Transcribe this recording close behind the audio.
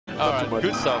Not too much.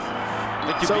 Good stuff.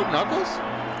 Did you beat Nuckels?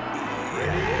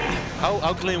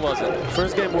 How clean was it?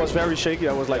 First game was very shaky.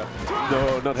 I was like,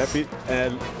 no, not happy.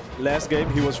 And last game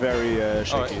he was very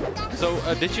shaky. Right. So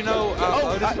did you know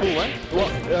how this pool went?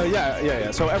 Well,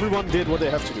 yeah. So everyone did what they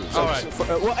have to do. So,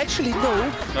 well, actually,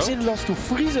 no. Sin lost to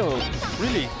Frizo.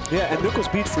 Really? Yeah, and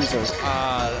Nuckels beat Frizo.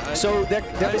 So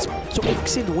there is. So if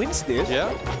Xin wins this,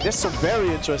 there's some very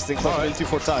interesting possibility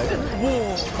for tie.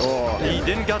 Whoa! Oh. He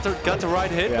didn't got the right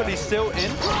hit, but he's still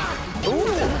in.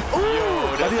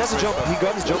 But he has a jump. He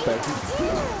got his jump back.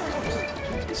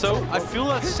 So I feel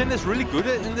that Sin is really good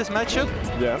in this matchup.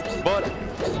 Yeah. But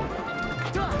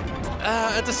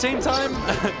at the same time,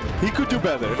 he could do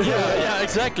better. Yeah,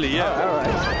 exactly. Yeah. All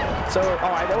right. So,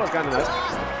 that was kind of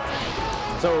nice.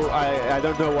 So I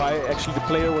don't know why actually the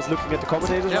player was looking at the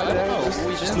commentators right there.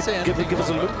 We didn't say anything. Give us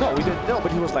a look. No, we didn't. No,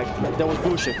 but he was like, that was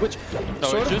bullshit. Which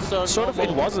sort of it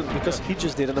wasn't, because he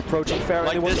just did an approaching fair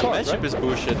and it was fun, this matchup is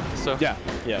bullshit. So yeah.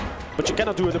 But you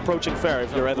cannot do an approaching fair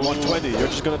if you're at 120. You're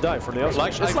just gonna die for the else.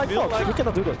 It's like Fox. You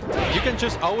cannot do that. You can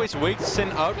just always wait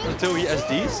Sin out until he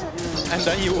SDs, and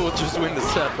then you will just win the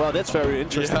set. Well, that's very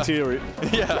interesting theory.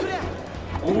 Yeah.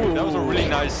 Ooh, that was a really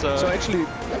nice... So actually,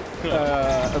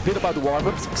 a bit about the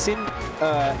warm-ups. Sin,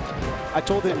 I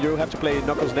told him you have to play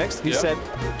Nuckels next. He said,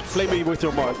 play me with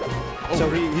your Marth.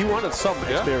 So he wanted some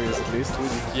experience at least.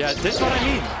 Yeah, that's what I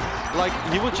mean. Like,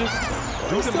 he would just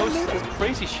do the most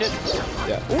crazy shit.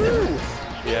 Yeah. Ooh.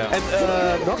 Yeah.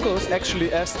 And Nuckels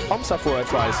actually asked Amsa for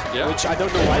advice, which I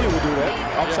don't know why you would do that.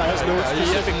 Amsa has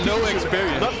no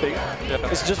experience. Nothing.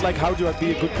 Yeah. It's just like, how do I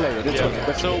be a good player?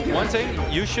 That's so one thing,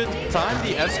 you should time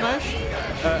the F smash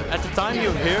at the time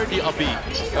you hear the up B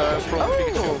from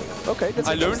Pikachu. Okay, that's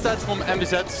I learned that from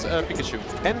MVZ's Pikachu.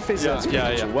 MVZ's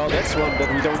Pikachu. Yeah. Well, that's one that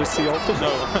we don't see often.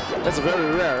 No. That's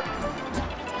very rare.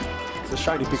 It's a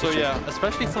shiny Pikachu. So yeah,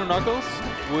 especially for Nuckels,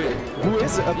 who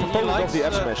is a proponent of the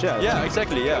F smash. Yeah,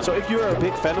 exactly. Yeah. So if you're a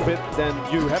big fan of it, then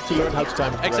you have to learn how to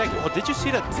time it. Exactly. Oh, did you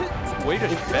see that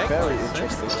waiter's back? Very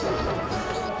interesting.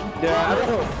 Yeah, I don't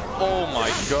know. Oh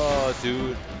my god,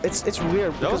 dude. It's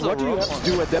weird, because what do you have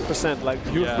to do at that percent? Like,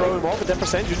 you throw him off at that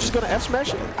percent, you're just gonna F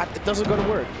smash it? It doesn't gonna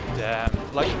work. Damn.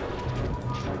 Like,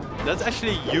 that's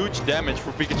actually huge damage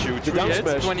for Pikachu. The down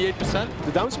smash. 28%.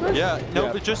 The down smash? Yeah,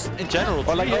 no, but just in general.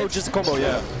 Or like, just a combo,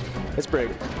 It's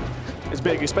big. It's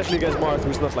big, especially against Marth,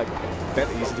 who's not like that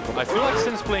easy to combo. I feel like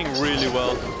Sin's playing really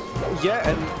well. Yeah,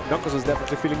 and Nuckels is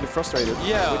definitely feeling frustrated.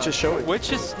 Yeah, which is showing.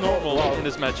 Which is normal in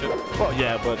this matchup. Well,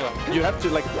 yeah, but you have to,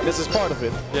 like, this is part of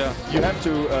it. Yeah. You have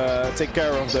to take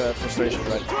care of the frustration,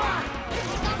 right?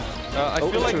 I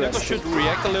feel like Nuckels should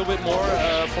react a little bit more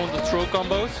from the throw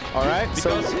combos. Alright,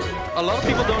 because a lot of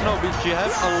people don't know, but you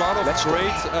have a lot of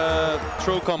great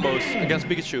throw combos against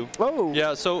Pikachu. Oh,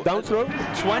 yeah, so down throw?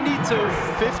 20 to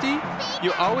 50,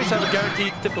 you always have a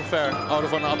guaranteed tipple fair out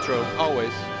of an up throw,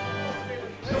 always.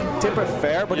 Tipper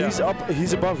fair, but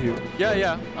he's above you.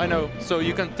 Yeah, I know. So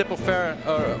you can tipple fair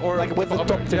or like with the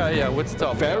top tip. Yeah, with the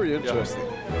top. Very interesting.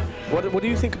 What do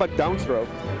you think about down throw?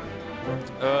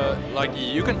 Like,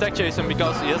 you can tech chase him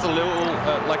because he has a little,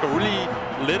 like a really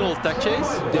little tech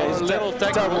chase. Yeah, he's little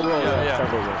tech terrible roll.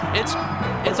 It's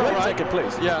alright.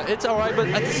 Yeah, it's alright, but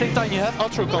at the same time you have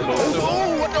outro combos.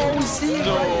 What we see?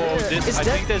 No, I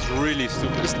think that's really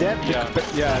stupid. Is that?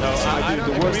 Yeah, no, I don't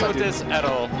agree with this at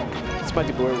all. This might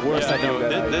be the worst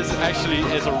idea. This actually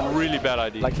is a really bad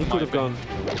idea. Like, he could have gone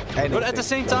anything. But at the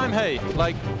same time, hey,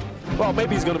 like... Well,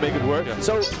 maybe he's gonna make it work.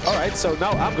 So, alright, so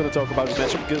now I'm gonna talk about this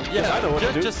matchup because I know what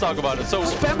to do. Just talk about it. So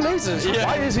spam lasers.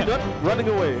 Why is he not running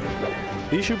away?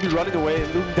 He should be running away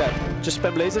and doing that. Just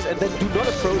spam lasers and then do not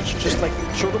approach. Just like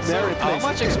shoot him there in place. How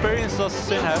much experience does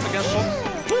Sin have against Fox?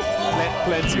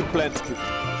 Plenty.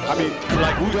 I mean,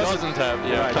 like, who doesn't have?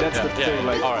 Yeah, right, that's the thing.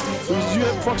 Like, alright. You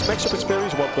have Fox matchup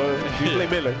experience? What the? You play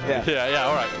Miller. Yeah,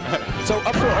 alright. So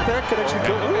up there can actually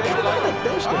go.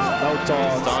 No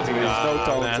taunting. No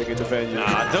taunting in the venue.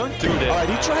 Nah, don't do that. Alright,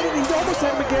 he tried it. He almost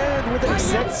had him again with the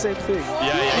exact same thing.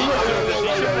 Yeah,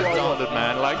 he should have taunted,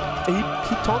 man. Like,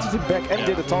 he taunted him back and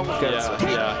did a taunt again.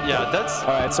 Yeah, that's...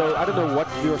 Alright, so I don't know what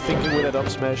you're thinking with that up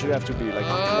smash. You have to be like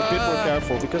a bit more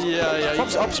careful because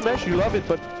Fox up smash, you love it,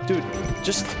 but dude,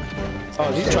 just...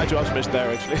 Oh, he tried to up smash there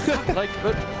actually. Like,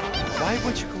 but why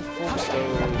would you go Fox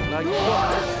though? Like,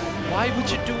 what? Why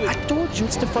would you do it? I told you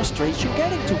it's the frustration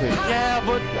getting to him. Yeah,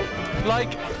 but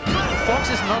like, Fox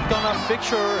is not gonna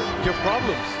fix your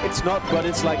problems. It's not, but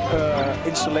it's like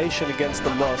insulation against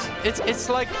the loss. It's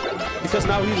like, because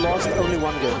now he lost only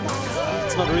one game.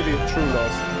 It's not really a true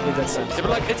loss in that sense. Yeah, but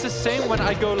like, it's the same when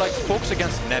I go like Fox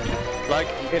against Nebby. Like,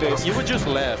 it is. You would just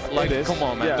laugh. Like, come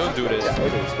on, man, don't do this. Yeah,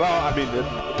 it is. Well, I mean,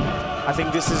 I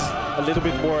think this is a little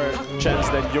bit more chance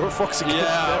than your Fox against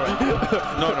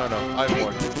Yeah, no, I have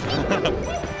more.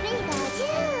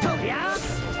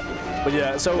 But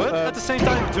yeah, so... But at the same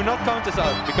time, do not count this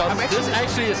out, because this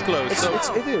actually is close.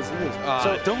 It is.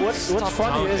 So what's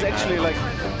funny is actually like,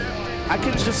 I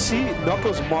can just see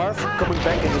Nuckels Marth coming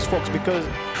back in his Fox, because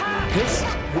his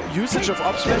usage of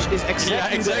up smash is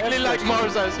exactly like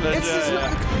Marth's up smash. It's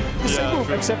the same move,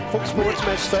 except Fox forward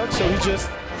smash sucks, so he just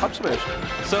up smash.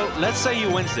 So let's say he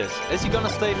wins this. Is he gonna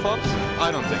stay Fox? I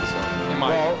don't think so.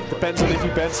 Well, depends on if he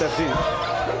bans FD.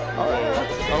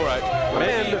 Alright.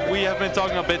 Maybe we have been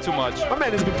talking a bit too much. My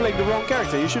man has been playing the wrong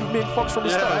character. You should have been Fox from the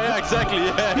start. Yeah, exactly.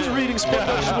 Yeah. He's reading spot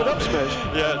dodges with up smash.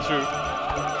 Yeah, true.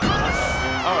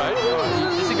 Alright.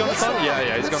 Is he gonna turn?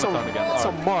 Yeah, he's gonna turn again. That's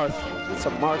some Marth. That's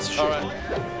some Marth shit. Alright.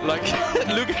 Like,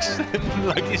 look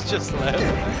like he's just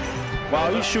laughing. Wow,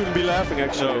 he shouldn't be laughing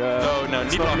actually. No,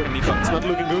 need blocking. It's not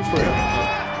looking good for him.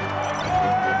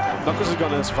 Knuckles is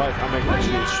gonna survive. I'm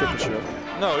actually super sure.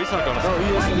 No, he's not gonna survive.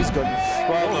 No, he's gonna.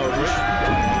 Well, no,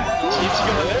 he's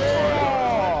gonna live.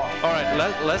 Alright,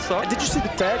 let's start. Did you see the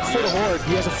tag for the Horde?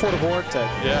 He has a for the Horde tag.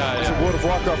 Yeah, It's a World of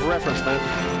Warcraft reference, man.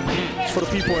 It's for the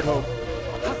people at home.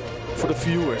 For the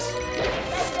viewers.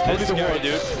 That's scary,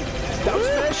 dude. Down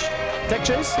smash. Tag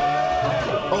chase.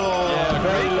 Oh, yeah,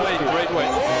 very great way.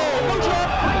 Oh, no drop.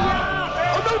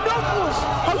 Oh, no Knuckles.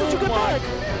 How did you get back?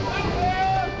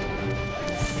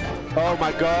 Oh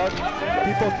my god.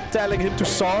 People telling him to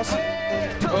sauce.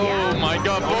 Oh my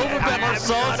god, both of them are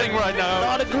saucing right now.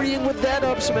 Not agreeing with that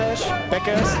up smash.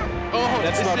 Backers. Oh,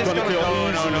 that's not gonna kill.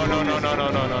 No.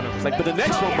 It's like, but the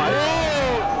next one might.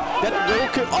 Oh, that will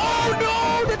kill. Oh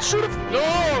no, that should have. No,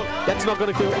 that's not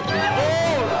gonna kill.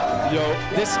 Oh, yo,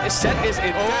 this set is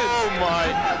intense. Oh my.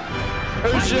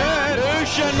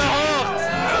 Eugene Marth.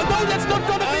 No, that's not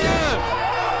gonna be it.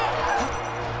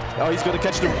 Oh, he's gonna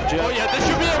catch the jet. Oh yeah, this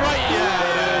should be it, right?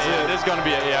 Yeah, this is gonna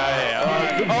be it. Yeah.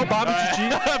 Oh, Bami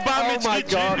GG. Bami oh my GG.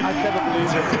 god, I cannot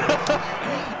believe it.